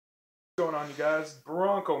What's going on, you guys?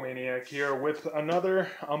 Bronco Maniac here with another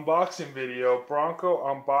unboxing video. Bronco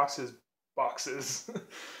unboxes boxes.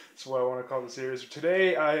 That's what I want to call the series.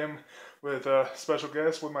 Today I am with a special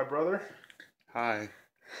guest with my brother. Hi.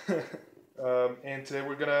 And today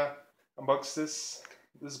we're gonna unbox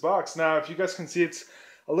this box. Now, if you guys can see, it's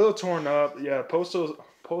a little torn up. Yeah, postal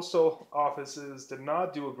offices did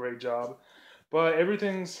not do a great job, but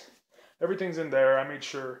everything's in there. I made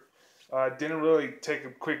sure. I didn't really take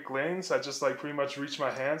a quick glance. I just pretty much reached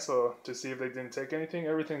my hand so to see if they didn't take anything.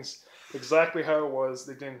 Everything's exactly how it was.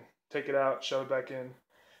 They didn't take it out, shove it back in.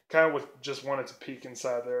 Kind of just wanted to peek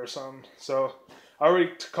inside there or something. So I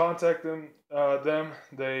already contacted them.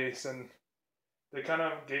 They kind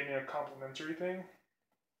of gave me a complimentary thing.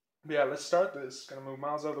 But yeah, let's start this. Gonna move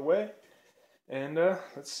Miles out of the way, and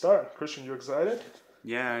let's start. Christian, you excited?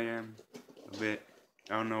 Yeah, I am. A bit.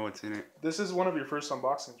 I don't know what's in it. This is one of your first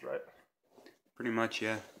unboxings, right? Pretty much,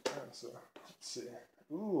 yeah. So let's see.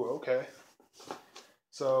 Ooh, okay.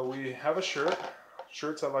 So we have a shirt.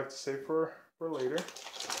 Shirts I like to save for later.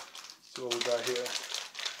 So what we got here?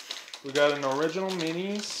 We got an original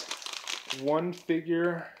minis, one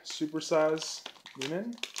figure, supersize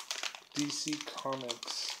women, DC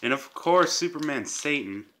Comics. And of course, Superman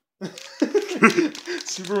Satan.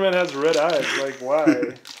 Superman has red eyes. Like,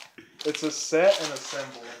 why? It's a set and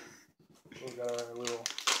assemble. We got a little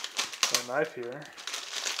knife here.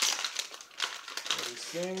 This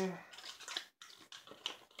thing.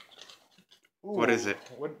 Ooh, What is it?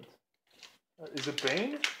 What is it?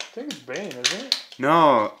 Bane? I think it's Bane, isn't it?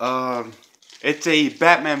 No, it's a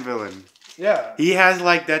Batman villain. Yeah. He has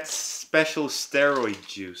like that special steroid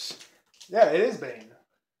juice. Yeah, it is Bane.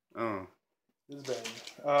 Oh. It is Bane.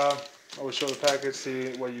 I will show the package,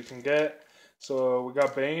 see what you can get. So we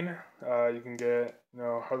got Bane. You can get,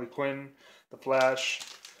 Harley Quinn, the Flash,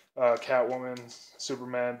 Catwoman,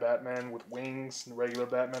 Superman, Batman with wings, the regular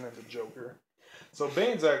Batman, and the Joker. So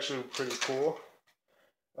Bane's actually pretty cool.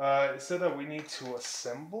 It said that we need to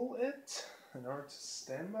assemble it in order to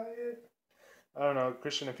stand by it. I don't know,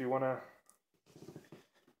 Christian, if you wanna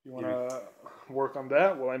work on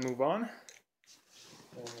that while I move on.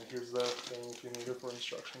 And here's that thing if you need it for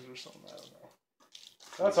instructions or something. I don't know.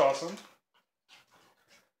 That's awesome.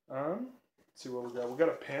 Let's see what we got. We got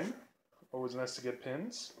a pin. Always nice to get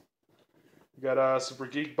pins. We got a Super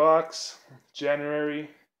Geek box. January.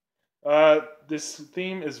 This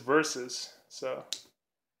theme is versus. So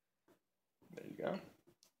there you go.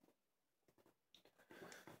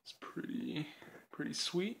 It's pretty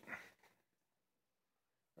sweet.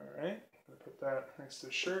 All right, I'll put that next to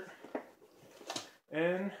the shirt.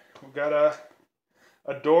 And we got a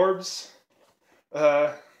Adorbs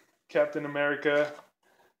Captain America.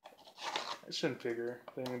 Action figure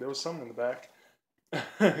thing. There was something in the back.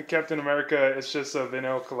 Captain America. It's just a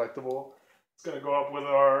vinyl collectible. It's gonna go up with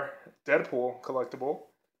our Deadpool collectible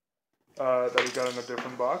that we got in a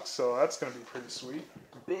different box. So that's gonna be pretty sweet.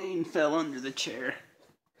 Bane fell under the chair.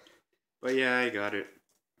 But yeah, I got it.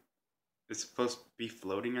 It's supposed to be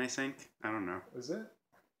floating, I think. I don't know. Is it?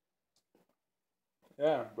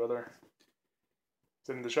 Yeah, brother. Is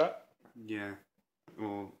it in the shot? Yeah.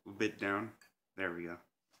 Well, a bit down. There we go.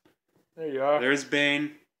 There you are. There's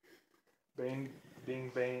Bane. Bane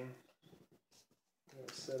being Bane.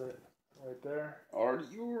 Gonna set it right there. Are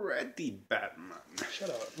you ready, Batman? Shut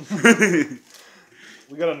up.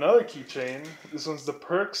 We got another keychain. This one's the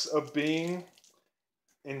perks of being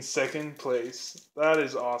in second place. That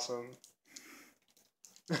is awesome.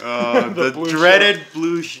 The dreaded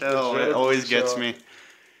blue shell. It always gets me.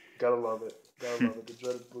 Gotta love it. Gotta love it. The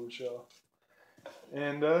dreaded blue shell.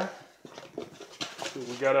 And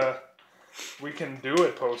we got a "We Can Do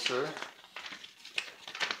It" poster.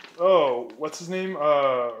 Oh, what's his name?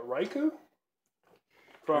 Raikou?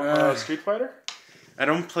 From Street Fighter? I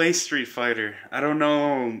don't play Street Fighter. I don't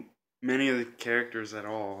know many of the characters at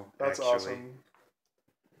all. That's actually awesome.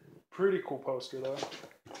 Pretty cool poster, though.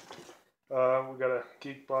 We got a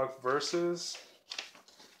Geek box versus.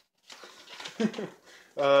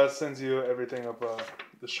 Sends you everything of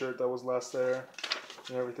the shirt that was last there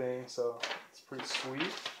and everything, so it's pretty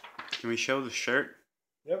sweet. Can we show the shirt?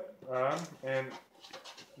 Yep. And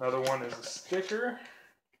another one is a sticker.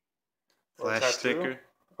 Flash sticker.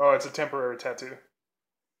 Oh, it's a temporary tattoo.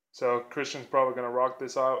 So Christian's probably gonna rock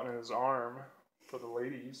this out in his arm for the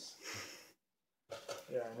ladies.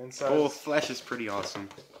 Yeah, and inside. Oh, Flash is pretty awesome.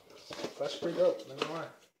 Flash is pretty dope. Not gonna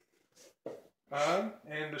lie.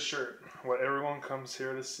 And the shirt. What everyone comes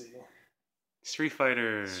here to see. Street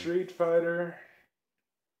Fighter. Street Fighter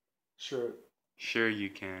shirt. Sure you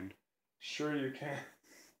can. Sure you can.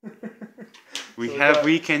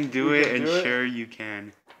 We can do it, and sure you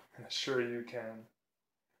can. Sure you can.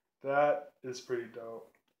 That is pretty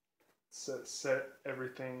dope. Set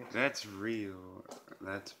everything. That's real.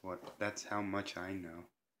 That's how much I know.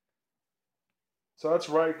 So that's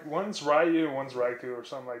right. One's Ryu, one's Raikou, or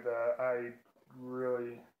something like that. I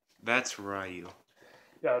really. That's Ryu.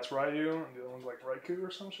 Yeah, it's Ryu, and the other one's like Raikou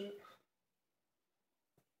or some shit.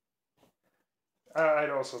 I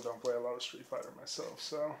also don't play a lot of Street Fighter myself,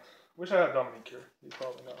 so wish I had Dominique here. You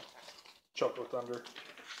probably know. Choco Thunder.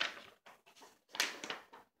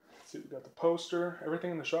 Let's see, we got the poster.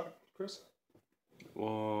 Everything in the shop, Chris?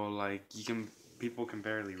 Well, like people can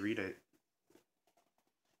barely read it.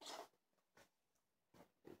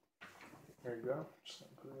 There you go. Just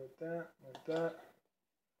gonna put it like that.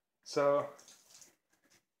 So,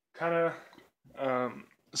 kind of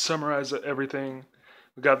summarize everything.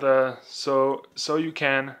 We got the so you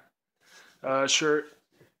can shirt.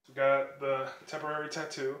 We got the temporary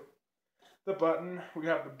tattoo, the button. We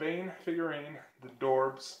got the Bane figurine, the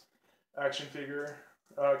Dorbs action figure,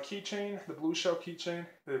 keychain, the blue shell keychain,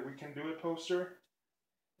 the We Can Do It poster,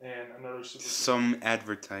 and another super. Some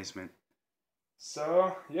advertisement.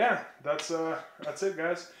 So yeah, that's it,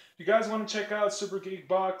 guys. If you guys want to check out Super Geek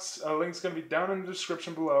Box, link's gonna be down in the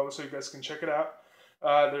description below, so you guys can check it out.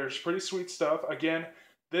 There's pretty sweet stuff. Again,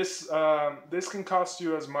 this can cost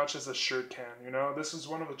you as much as a shirt can. You know, this is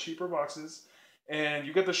one of the cheaper boxes, and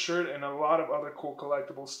you get the shirt and a lot of other cool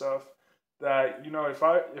collectible stuff. That, you know, if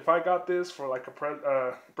I got this for like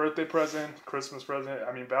a birthday present, Christmas present,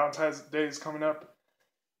 I mean Valentine's Day is coming up.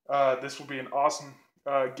 This will be an awesome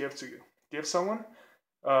gift to give someone.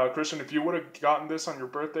 Christian, if you would have gotten this on your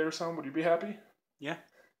birthday or something, would you be happy? Yeah.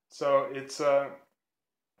 So it's a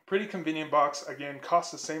pretty convenient box. Again,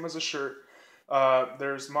 costs the same as a shirt.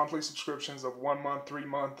 There's monthly subscriptions of 1 month, 3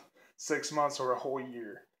 month, 6 months, or a whole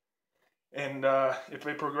year. And if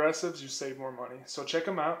they're progressives, you save more money. So check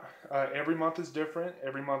them out. Every month is different.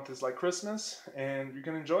 Every month is like Christmas, and you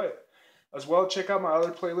can enjoy it. As well, check out my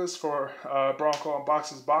other playlist for Bronco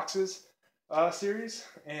Unboxes Boxes series,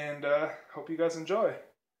 and hope you guys enjoy.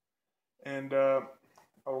 And I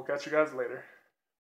will catch you guys later.